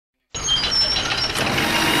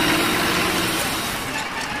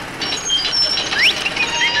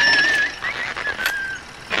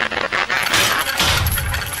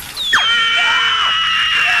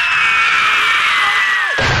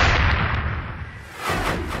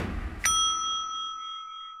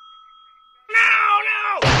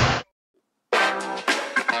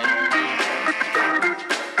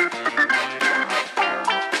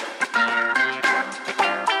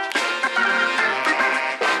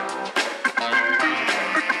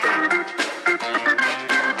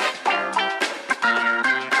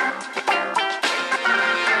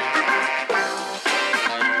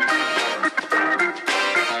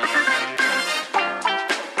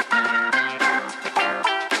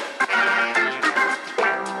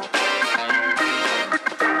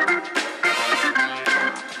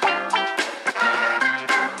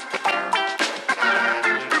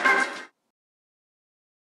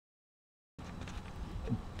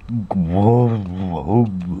Oh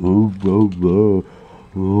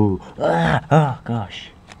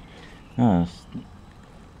gosh. That's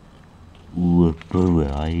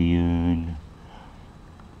Brian.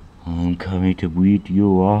 I'm coming to beat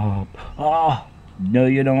you up. Ah, no,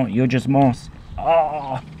 you're not. You're just moss.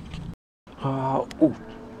 Ah, ah, ooh.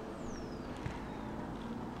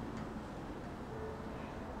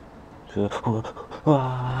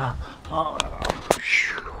 Ah, ah,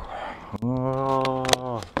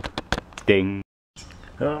 ah. Ding.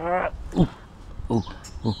 Ah, ooh, ooh,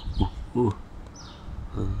 ooh, ooh, ooh.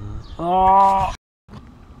 Ah,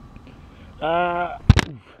 ah.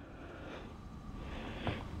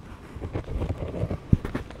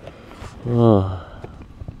 Oh,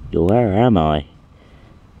 where am I?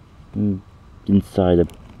 Inside a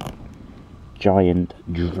giant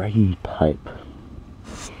drain pipe.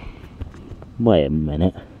 Wait a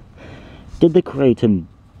minute. Did the creator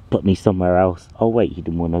put me somewhere else? Oh wait, he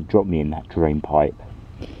didn't want to drop me in that drain pipe.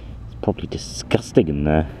 It's probably disgusting in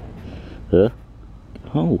there. Huh?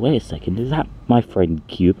 Oh, wait a second. Is that my friend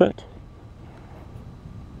Cubert?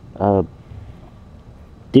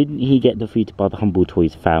 Didn't he get defeated by the Humble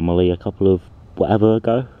Toys family a couple of whatever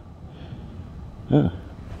ago? Huh.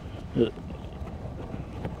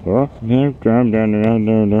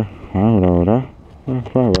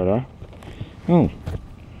 Oh,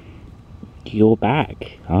 you're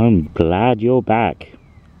back. I'm glad you're back.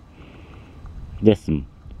 Listen,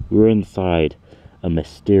 we're inside a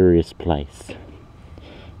mysterious place,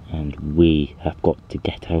 and we have got to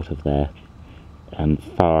get out of there, and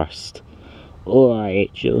fast.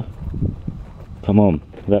 Alright, Joe. Come on,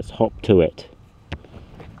 let's hop to it.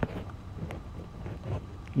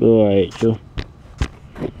 Alright, Joe.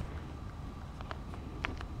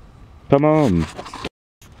 Come on.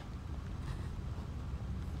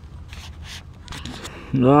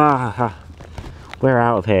 Ah, we're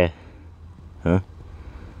out of here. Huh?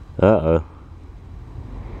 Uh-oh.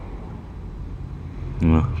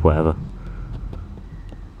 Whatever.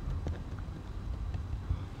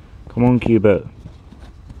 Come on, Cubert.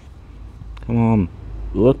 Come on.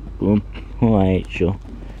 Look. Alright, sure.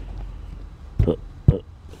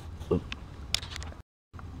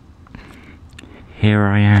 Here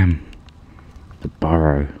I am. The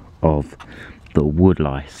burrow of the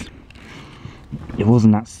woodlice. It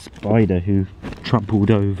wasn't that spider who trampled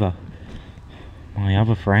over my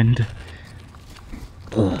other friend.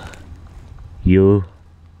 Ugh. You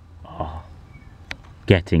are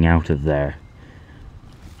getting out of there.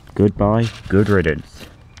 Goodbye, good riddance.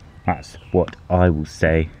 That's what I will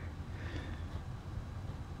say.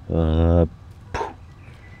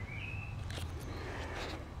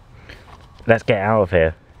 Let's get out of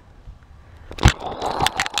here.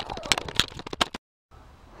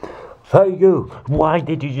 Hey you, why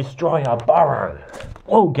did you destroy our burrow?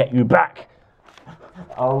 We'll get you back.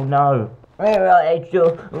 Oh no.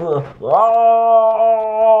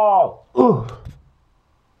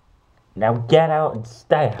 Now get out and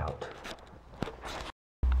stay out.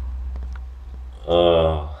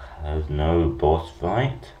 There's no boss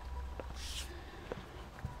fight.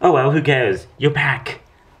 Oh well, who cares? You're back.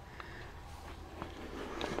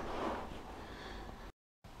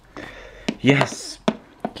 Yes,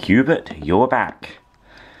 Cubert, you're back.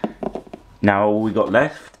 Now all we got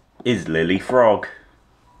left is Lily Frog.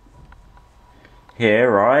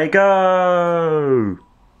 Here I go!